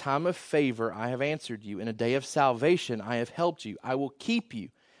 in a time of favor I have answered you. In a day of salvation I have helped you. I will keep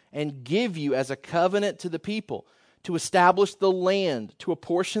you and give you as a covenant to the people, to establish the land, to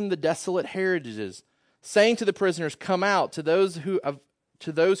apportion the desolate heritages, saying to the prisoners, Come out, to those who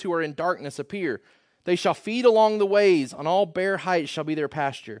are in darkness appear. They shall feed along the ways, on all bare heights shall be their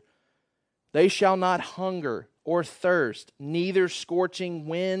pasture. They shall not hunger or thirst, neither scorching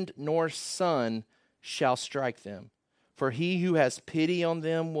wind nor sun shall strike them. For he who has pity on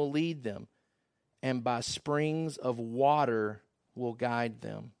them will lead them, and by springs of water will guide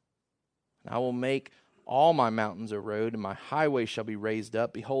them. And I will make all my mountains a road, and my highways shall be raised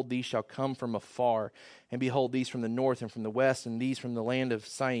up. Behold, these shall come from afar, and behold, these from the north and from the west, and these from the land of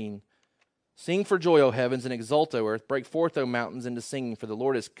Syene. Sing for joy, O heavens, and exult, O earth. Break forth, O mountains, into singing, for the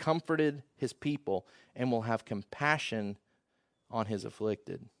Lord has comforted his people, and will have compassion on his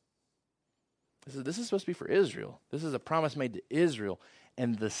afflicted. This is supposed to be for Israel. This is a promise made to Israel,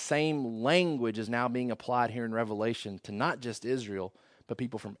 and the same language is now being applied here in Revelation to not just Israel, but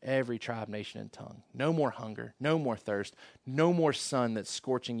people from every tribe, nation, and tongue. No more hunger, no more thirst, no more sun that's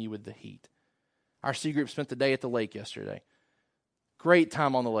scorching you with the heat. Our C group spent the day at the lake yesterday. Great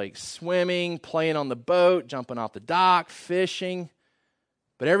time on the lake, swimming, playing on the boat, jumping off the dock, fishing.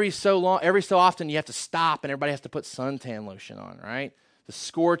 But every so often you have to stop and everybody has to put suntan lotion on, right? The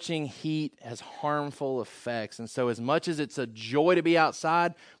scorching heat has harmful effects. And so as much as it's a joy to be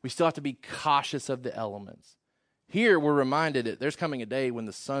outside, we still have to be cautious of the elements. Here we're reminded that there's coming a day when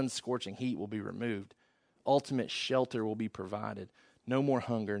the sun's scorching heat will be removed. Ultimate shelter will be provided. No more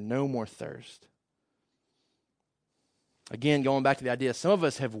hunger, no more thirst. Again, going back to the idea, some of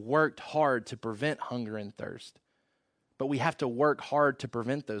us have worked hard to prevent hunger and thirst. but we have to work hard to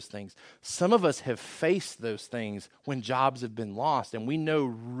prevent those things. Some of us have faced those things when jobs have been lost, and we know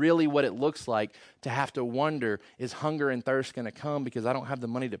really what it looks like to have to wonder, is hunger and thirst going to come because I don't have the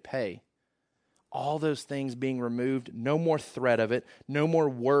money to pay? All those things being removed, no more threat of it, no more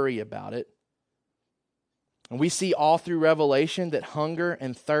worry about it. And we see all through Revelation that hunger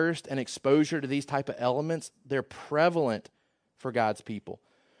and thirst and exposure to these type of elements, they're prevalent for God's people.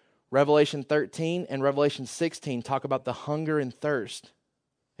 Revelation 13 and Revelation 16 talk about the hunger and thirst.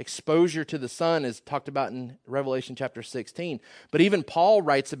 Exposure to the sun is talked about in Revelation chapter 16. But even Paul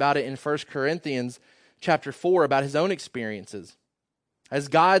writes about it in 1 Corinthians chapter 4 about his own experiences. As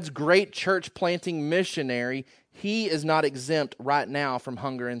God's great church planting missionary, he is not exempt right now from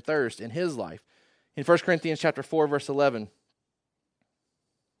hunger and thirst in his life. In 1 Corinthians chapter 4, verse 11,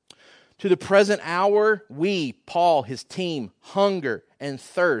 to the present hour, we, Paul, his team, hunger and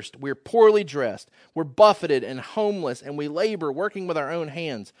thirst. We're poorly dressed. We're buffeted and homeless, and we labor, working with our own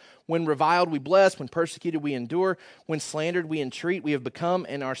hands. When reviled, we bless. When persecuted, we endure. When slandered, we entreat. We have become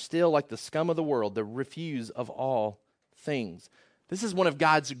and are still like the scum of the world, the refuse of all things. This is one of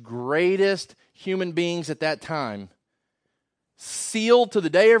God's greatest human beings at that time, sealed to the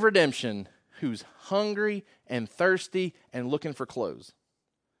day of redemption, who's hungry and thirsty and looking for clothes.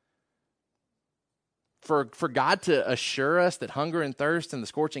 For God to assure us that hunger and thirst and the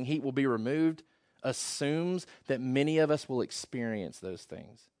scorching heat will be removed assumes that many of us will experience those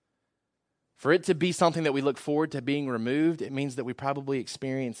things. For it to be something that we look forward to being removed, it means that we probably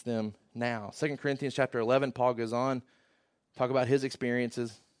experience them now. 2 Corinthians chapter 11, Paul goes on, talk about his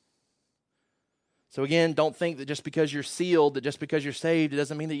experiences. So again, don't think that just because you're sealed, that just because you're saved, it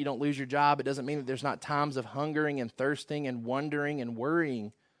doesn't mean that you don't lose your job. It doesn't mean that there's not times of hungering and thirsting and wondering and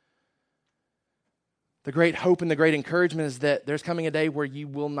worrying. The great hope and the great encouragement is that there's coming a day where you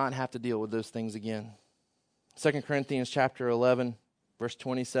will not have to deal with those things again. 2 Corinthians chapter 11, verse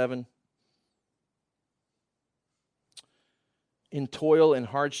 27. In toil and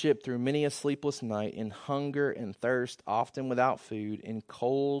hardship through many a sleepless night, in hunger and thirst, often without food, in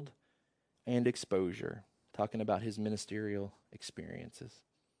cold and exposure. Talking about his ministerial experiences.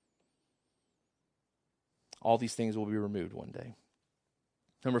 All these things will be removed one day.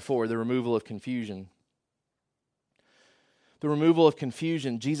 Number 4, the removal of confusion. The removal of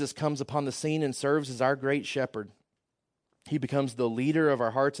confusion. Jesus comes upon the scene and serves as our great shepherd. He becomes the leader of our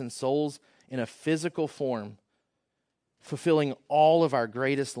hearts and souls in a physical form, fulfilling all of our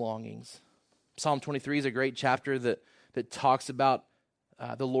greatest longings. Psalm 23 is a great chapter that talks about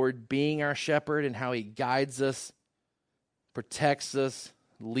the Lord being our shepherd and how he guides us, protects us,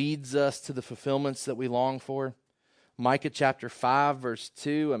 leads us to the fulfillments that we long for. Micah chapter 5, verse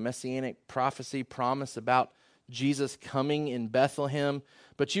 2, a messianic prophecy promise about Jesus coming in Bethlehem.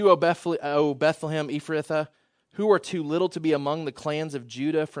 But you, O Bethlehem Ephrathah, who are too little to be among the clans of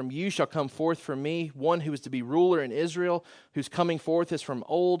Judah, from you shall come forth from me one who is to be ruler in Israel, whose coming forth is from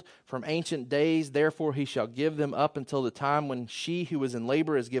old, from ancient days. Therefore he shall give them up until the time when she who was in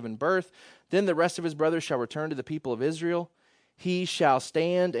labor is given birth. Then the rest of his brothers shall return to the people of Israel. He shall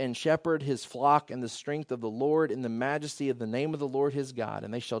stand and shepherd his flock in the strength of the Lord, in the majesty of the name of the Lord his God.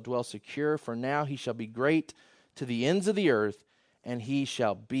 And they shall dwell secure, for now he shall be great to the ends of the earth, and he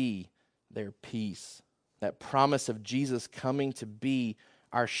shall be their peace. That promise of Jesus coming to be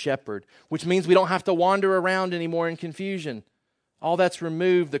our shepherd, which means we don't have to wander around anymore in confusion. All that's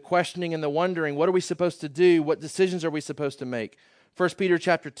removed, the questioning and the wondering. What are we supposed to do? What decisions are we supposed to make? 1 Peter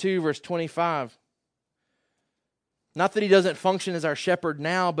chapter 2, verse 25. Not that he doesn't function as our shepherd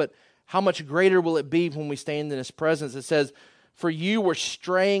now, but how much greater will it be when we stand in his presence? It says, for you were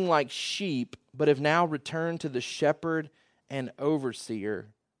straying like sheep, but have now returned to the shepherd and overseer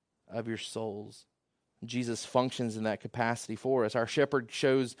of your souls. Jesus functions in that capacity for us. Our shepherd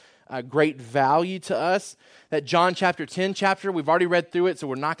shows great value to us. That John chapter 10 chapter, we've already read through it, so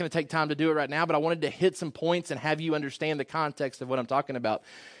we're not going to take time to do it right now, but I wanted to hit some points and have you understand the context of what I'm talking about.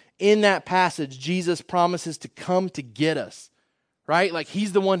 In that passage, Jesus promises to come to get us, right? Like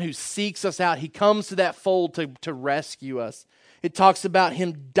he's the one who seeks us out. He comes to that fold to rescue us. It talks about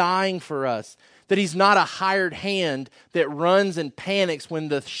him dying for us, that he's not a hired hand that runs and panics when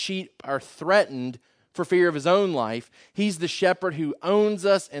the sheep are threatened for fear of his own life. He's the shepherd who owns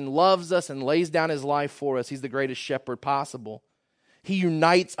us and loves us and lays down his life for us. He's the greatest shepherd possible. He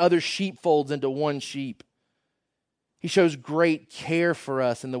unites other sheepfolds into one sheep. He shows great care for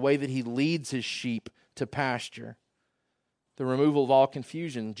us in the way that he leads his sheep to pasture. The removal of all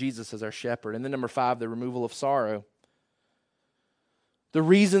confusion, Jesus is our shepherd. And then number 5, the removal of sorrow. The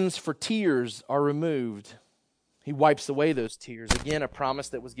reasons for tears are removed. He wipes away those tears. Again, a promise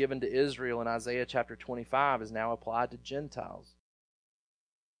that was given to Israel in Isaiah chapter 25 is now applied to Gentiles.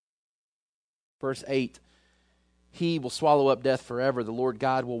 Verse 8, He will swallow up death forever. The Lord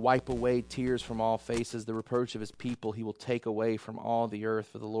God will wipe away tears from all faces. The reproach of His people He will take away from all the earth,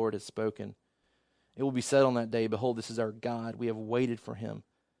 for the Lord has spoken. It will be said on that day, Behold, this is our God. We have waited for Him,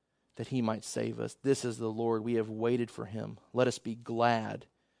 that He might save us. This is the Lord. We have waited for Him. Let us be glad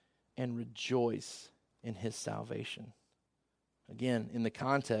and rejoice in His salvation. Again, in the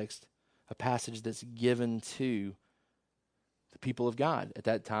context, a passage that's given to the people of God. At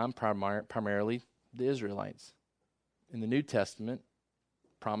that time, primarily the Israelites. In the New Testament,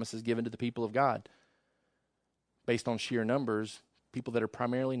 promises given to the people of God. Based on sheer numbers, people that are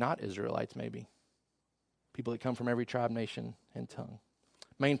primarily not Israelites maybe. People that come from every tribe, nation, and tongue.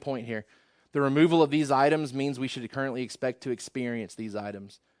 Main point here. The removal of these items means we should currently expect to experience these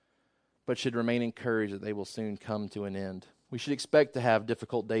items, but should remain encouraged that they will soon come to an end. We should expect to have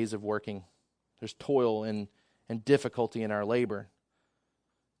difficult days of working. There's toil and difficulty in our labor.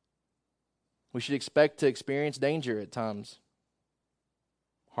 We should expect to experience danger at times.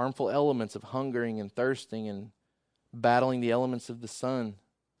 Harmful elements of hungering and thirsting and battling the elements of the sun.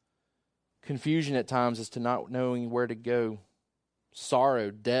 Confusion at times as to not knowing where to go.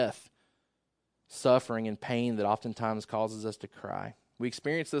 Sorrow, death, suffering, and pain that oftentimes causes us to cry. We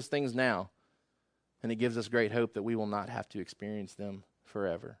experience those things now, and it gives us great hope that we will not have to experience them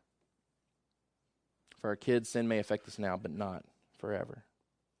forever. For our kids, sin may affect us now, but not forever.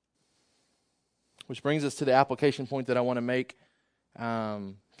 Which brings us to the application point that I want to make,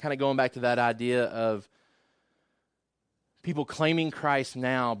 kind of going back to that idea of people claiming Christ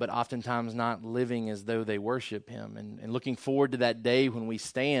now, but oftentimes not living as though they worship Him, and looking forward to that day when we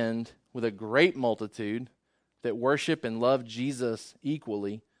stand with a great multitude that worship and love Jesus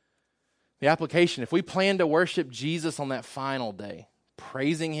equally. The application, if we plan to worship Jesus on that final day,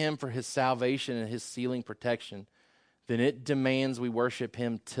 praising Him for His salvation and His sealing protection, then it demands we worship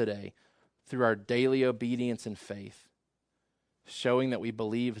Him today through our daily obedience and faith, showing that we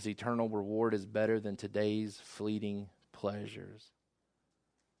believe His eternal reward is better than today's fleeting pleasures.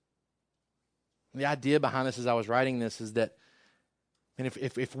 The idea behind this as I was writing this is that, and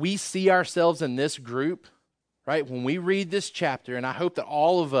if we see ourselves in this group, right, when we read this chapter, and I hope that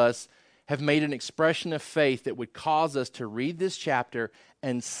all of us have made an expression of faith that would cause us to read this chapter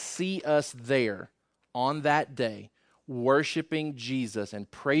and see us there on that day, worshiping Jesus and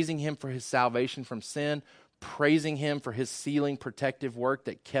praising Him for His salvation from sin, praising Him for His sealing protective work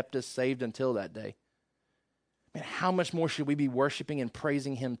that kept us saved until that day. Man, how much more should we be worshiping and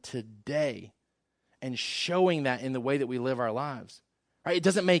praising Him today and showing that in the way that we live our lives? Right? It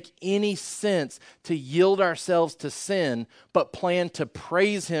doesn't make any sense to yield ourselves to sin, but plan to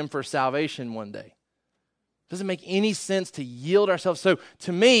praise Him for salvation one day. It doesn't make any sense to yield ourselves. So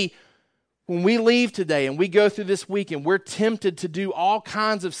to me, when we leave today and we go through this week and we're tempted to do all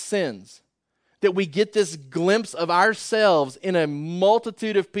kinds of sins, that we get this glimpse of ourselves in a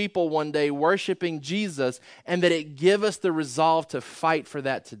multitude of people one day worshiping Jesus, and that it give us the resolve to fight for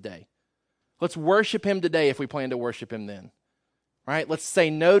that today. Let's worship Him today if we plan to worship Him then. Right? Let's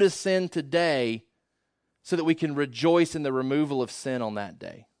say no to sin today so that we can rejoice in the removal of sin on that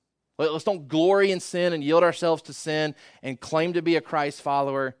day. Let's don't glory in sin and yield ourselves to sin and claim to be a Christ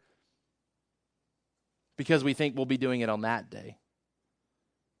follower because we think we'll be doing it on that day.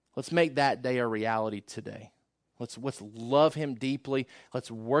 Let's make that day a reality today. Let's love Him deeply.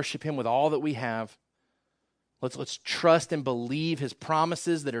 Let's worship Him with all that we have. Let's trust and believe His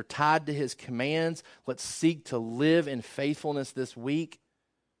promises that are tied to His commands. Let's seek to live in faithfulness this week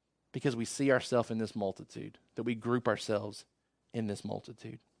because we see ourselves in this multitude, that we group ourselves in this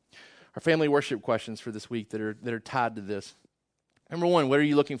multitude. Our family worship questions for this week that are tied to this. Number one, what are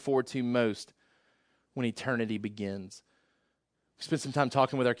you looking forward to most when eternity begins? We spent some time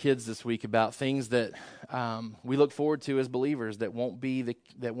talking with our kids this week about things that we look forward to as believers that won't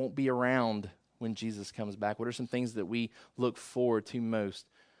be around when Jesus comes back. What are some things that we look forward to most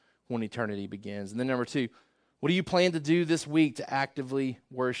when eternity begins? And then number two, what do you plan to do this week to actively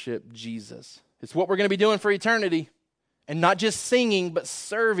worship Jesus? It's what we're going to be doing for eternity. And not just singing, but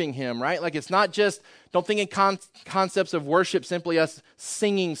serving Him, right? Like it's not just, don't think in concepts of worship simply us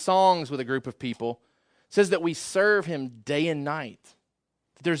singing songs with a group of people. It says that we serve Him day and night.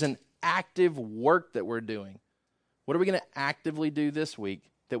 There's an active work that we're doing. What are we going to actively do this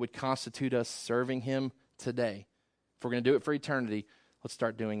week that would constitute us serving Him today? If we're going to do it for eternity, let's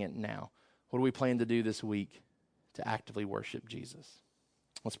start doing it now. What do we plan to do this week to actively worship Jesus?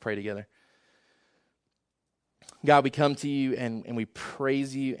 Let's pray together. God, we come to You and we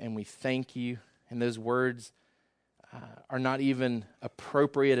praise You and we thank You. And those words are not even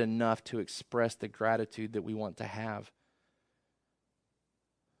appropriate enough to express the gratitude that we want to have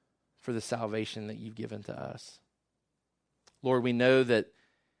for the salvation that you've given to us. Lord, we know that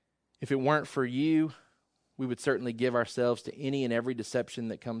if it weren't for you, we would certainly give ourselves to any and every deception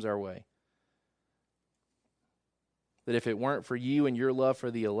that comes our way. That if it weren't for you and your love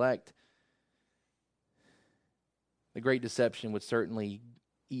for the elect, the great deception would certainly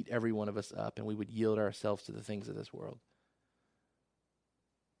eat every one of us up, and we would yield ourselves to the things of this world.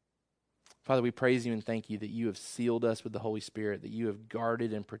 Father, we praise you and thank you that you have sealed us with the Holy Spirit, that you have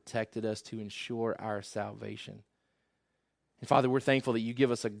guarded and protected us to ensure our salvation. And Father, we're thankful that you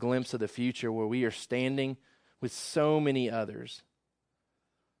give us a glimpse of the future where we are standing with so many others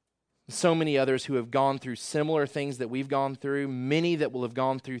who have gone through similar things that we've gone through, many that will have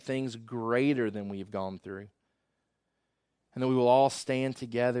gone through things greater than we've gone through. And that we will all stand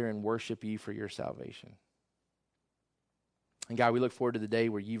together and worship you for your salvation. And God, we look forward to the day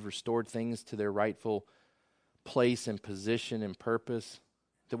where you've restored things to their rightful place and position and purpose,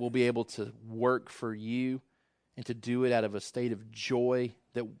 that we'll be able to work for you and to do it out of a state of joy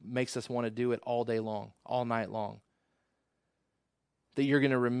that makes us want to do it all day long, all night long. That you're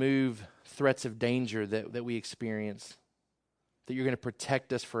going to remove threats of danger that we experience. That you're going to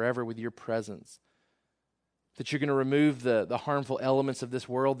protect us forever with your presence. That you're going to remove the harmful elements of this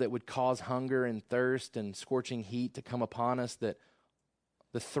world that would cause hunger and thirst and scorching heat to come upon us, that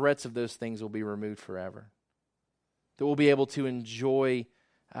the threats of those things will be removed forever. That we'll be able to enjoy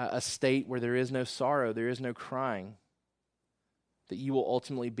a state where there is no sorrow, there is no crying. That you will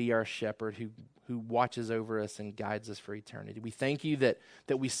ultimately be our shepherd who watches over us and guides us for eternity. We thank you that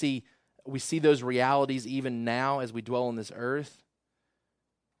we see those realities even now as we dwell on this earth.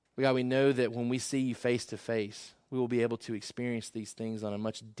 God, we know that when we see you face to face, we will be able to experience these things on a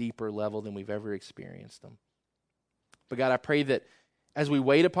much deeper level than we've ever experienced them. But God, I pray that as we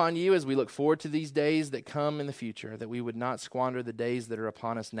wait upon you, as we look forward to these days that come in the future, that we would not squander the days that are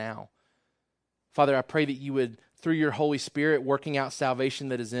upon us now. Father, I pray that you would, through your Holy Spirit, working out salvation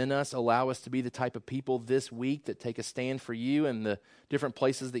that is in us, allow us to be the type of people this week that take a stand for you and the different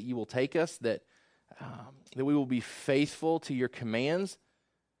places that you will take us, that we will be faithful to your commands,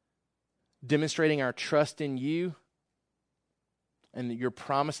 demonstrating our trust in you and your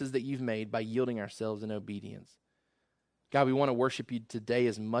promises that you've made by yielding ourselves in obedience. God, we want to worship you today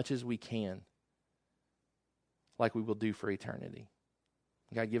as much as we can, like we will do for eternity.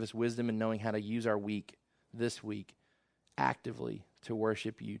 God, give us wisdom in knowing how to use our week, this week, actively to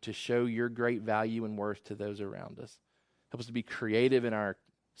worship you, to show your great value and worth to those around us. Help us to be creative in our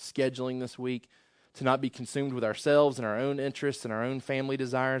scheduling this week, to not be consumed with ourselves and our own interests and our own family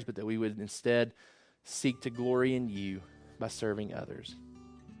desires, but that we would instead seek to glory in you by serving others.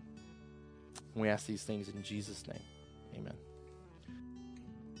 And we ask these things in Jesus' name. Amen.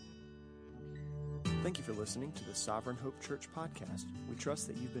 Thank you for listening to the Sovereign Hope Church podcast. We trust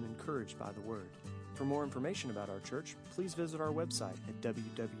that you've been encouraged by the word. For more information about our church, please visit our website at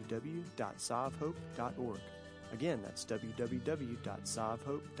www.sovhope.org. Again, that's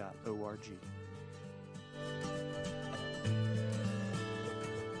www.sovhope.org.